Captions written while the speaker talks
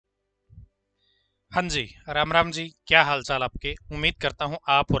हाँ जी, राम राम जी। क्या हाल चाल आपके? उम्मीद करता हूँ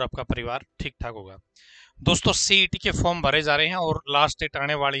आप और आपका परिवार ठीक ठाक होगा। दोस्तों, सीईटी के फॉर्म भरे जा रहे हैं और लास्ट डेट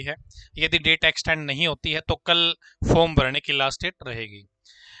आने वाली है। यदि डेट एक्सटेंड नहीं होती है तो कल फॉर्म भरने की लास्ट डेट रहेगी।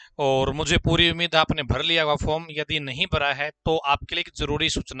 और मुझे पूरी उम्मीद है आपने भर लिया होगा फॉर्म। यदि नहीं भरा है तो आपके लिए एक जरूरी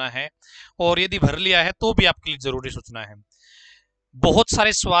सूचना है, और यदि भर लिया है तो भी आपके लिए जरूरी सूचना है। बहुत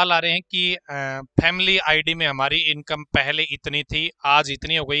सारे सवाल आ रहे हैं कि फैमिली आईडी में हमारी इनकम पहले इतनी थी, आज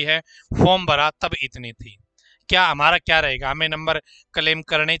इतनी हो गई है, फॉर्म भरा तब इतनी थी। क्या हमारा क्या रहेगा? हमें नंबर क्लेम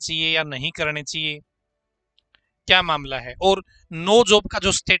करने चाहिए या नहीं करने चाहिए? क्या मामला है? और नो जॉब का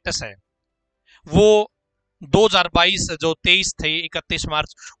जो स्टेटस है वो 2022 जो 23 थे 31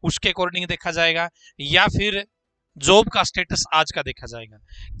 मार्च उसके अकॉर्डिंग देखा जाएगा, या फिर जॉब का स्टेटस आज का देखा जाएगा?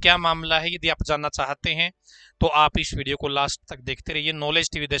 क्या मामला है? यदि आप जानना चाहते हैं तो आप इस वीडियो को लास्ट तक देखते रहिए। नॉलेज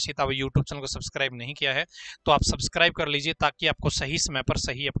टीवी देसी ताऊ यूट्यूब चैनल को सब्सक्राइब नहीं किया है तो आप सब्सक्राइब कर लीजिए, ताकि आपको सही समय पर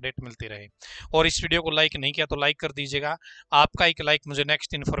सही अपडेट मिलती रहे। और इस वीडियो को लाइक नहीं किया तो लाइक कर दीजिएगा। आपका एक लाइक मुझे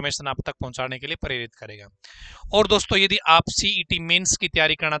नेक्स्ट इन्फॉर्मेशन आप तक पहुंचाने के लिए प्रेरित करेगा। और दोस्तों, यदि आप सीईटी मेंस की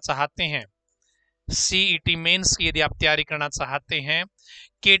तैयारी करना चाहते हैं, सीईटी मेंस की यदि आप तैयारी करना चाहते हैं,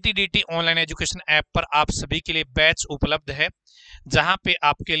 केटीडीटी ऑनलाइन एजुकेशन ऐप पर आप सभी के लिए बैच उपलब्ध है, जहां पे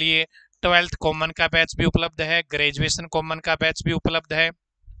आपके लिए 12th कॉमन का बैच भी उपलब्ध है, ग्रेजुएशन कॉमन का बैच भी उपलब्ध है,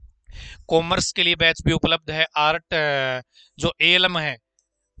 कॉमर्स के लिए बैच भी उपलब्ध है, आर्ट जो एएलएम है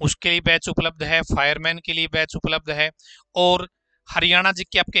उसके लिए बैच उपलब्ध है, फायरमैन के लिए बैच उपलब्ध है, और हरियाणा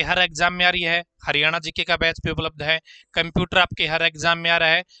जीके आपके हर एग्जाम में आ रही है, हरियाणा जीके का बैच भी उपलब्ध है। कंप्यूटर आपके हर एग्जाम में आ रहा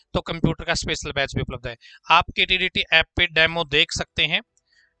है तो कंप्यूटर का स्पेशल बैच भी उपलब्ध है। आप केटीडीटी ऐप पे डेमो देख सकते हैं।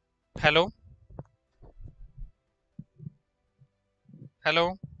 Hello hello.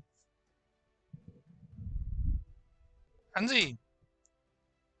 हाँ जी।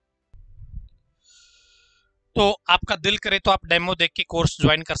 तो आपका दिल करे तो आप डेमो देख के कोर्स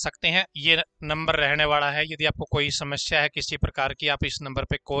ज्वाइन कर सकते हैं। ये नंबर रहने वाला है, यदि आपको कोई समस्या है किसी प्रकार की आप इस नंबर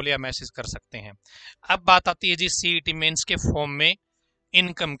पे कॉल या मैसेज कर सकते हैं। अब बात आती है जी सीईटी मेंस के फॉर्म में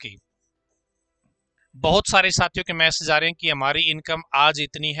इनकम की। बहुत सारे साथियों के मैसेज आ रहे हैं कि हमारी इनकम आज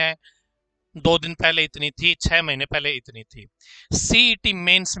इतनी है, 2 दिन पहले इतनी थी, 6 महीने पहले इतनी थी। सीईटी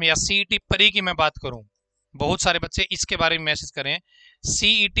मेंस में या सीईटी परी की मैं बात करूं, बहुत सारे बच्चे इसके बारे में मैसेज करें।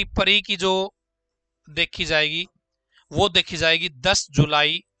 सीईटी परी की जो देखी जाएगी वो देखी जाएगी 10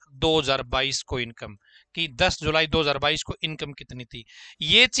 जुलाई 2022 को इनकम, कि 10 जुलाई 2022 को इनकम कितनी थी।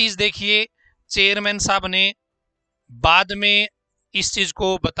 ये चीज देखिए, चेयरमैन साहब ने बाद में इस चीज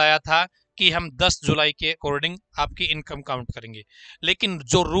को बताया था कि हम 10 जुलाई के अकॉर्डिंग आपकी इनकम काउंट करेंगे, लेकिन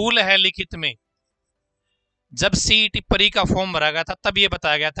जो रूल है लिखित में, जब सीईटी परी का फॉर्म भरा गया था तब ये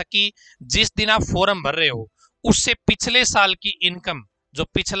बताया गया था कि जिस दिन आप फॉर्म भर रहे हो उससे पिछले साल की इनकम, जो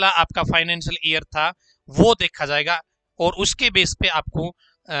पिछला आपका फाइनेंशियल ईयर था, वो देखा जाएगा, और उसके बेस पे आपको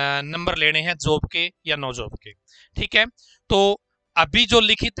नंबर लेने हैं जॉब के या नो जॉब के। ठीक है। तो अभी जो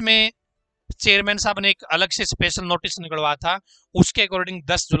लिखित में चेयरमैन साहब ने एक अलग से स्पेशल नोटिस निकलवाया था, उसके अकॉर्डिंग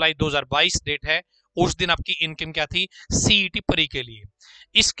 10 जुलाई 2022 डेट है, उस दिन आपकी इनकम क्या थी सीईटी परी के लिए।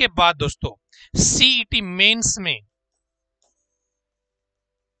 इसके बाद दोस्तों, सीईटी मेंस में,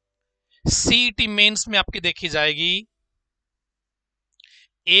 सीईटी मेंस में आपकी देखी जाएगी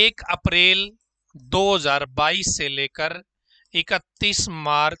 1 अप्रैल 2022 से लेकर 31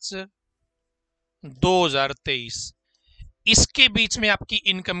 मार्च 2023, इसके बीच में आपकी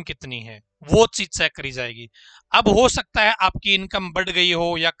इनकम कितनी है वो चीज चेक करी जाएगी। अब हो सकता है आपकी इनकम बढ़ गई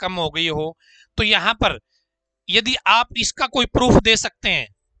हो या कम हो गई हो, तो यहां पर यदि आप इसका कोई प्रूफ दे सकते हैं,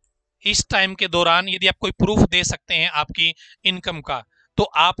 इस टाइम के दौरान यदि आप कोई प्रूफ दे सकते हैं आपकी इनकम का, तो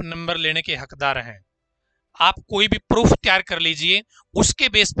आप नंबर लेने के हकदार हैं। आप कोई भी प्रूफ तैयार कर लीजिए, उसके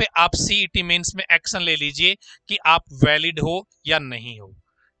बेस पे आप सीईटी मेंस में एक्शन ले लीजिए कि आप वैलिड हो या नहीं हो।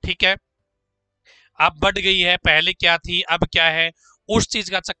 ठीक है। अब बढ़ गई है, पहले क्या थी अब क्या है, उस चीज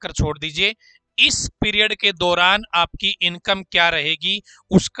का चक्कर छोड़ दीजिए। इस पीरियड के दौरान आपकी इनकम क्या रहेगी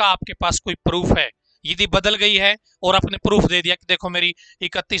उसका आपके पास कोई प्रूफ है? यदि बदल गई है और आपने प्रूफ दे दिया कि देखो मेरी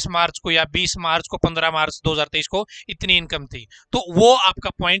 31 मार्च को या 20 मार्च को 15 मार्च 2023 को इतनी इनकम थी, तो वो आपका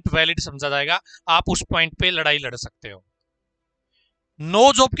पॉइंट वैलिड समझा जाएगा, आप उस पॉइंट पे लड़ाई लड़ सकते हो।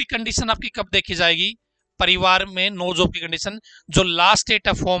 नो जॉब की कंडीशन आपकी कब देखी जाएगी? परिवार में नो जॉब की कंडीशन जो लास्ट डेट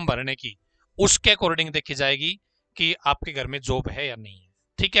है फॉर्म भरने की, उसके अकॉर्डिंग देखी जाएगी कि आपके घर में जॉब है या नहीं है।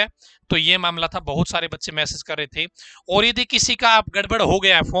 ठीक है। तो ये मामला था, बहुत सारे बच्चे मैसेज कर रहे थे। और यदि किसी का आप गड़बड़ हो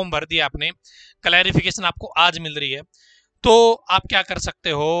गया है, फॉर्म भर दिया आपने, क्लैरिफिकेशन आपको आज मिल रही है, तो आप क्या कर सकते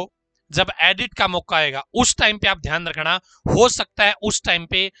हो, जब एडिट का मौका आएगा उस टाइम पे आप ध्यान रखना, हो सकता है उस टाइम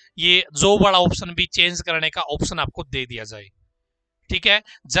पे ये जॉब वाला ऑप्शन भी चेंज करने का ऑप्शन आपको दे दिया जाए। ठीक है।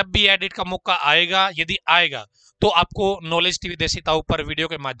 जब भी एडिट का मौका आएगा, यदि आएगा, तो आपको नॉलेज टीवी देसी ताऊ पर वीडियो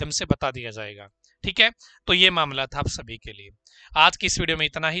के माध्यम से बता दिया जाएगा। ठीक है, तो ये मामला था आप सभी के लिए। आज की इस वीडियो में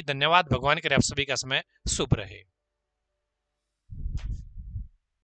इतना ही। धन्यवाद। भगवान करे आप सभी का समय शुभ रहे।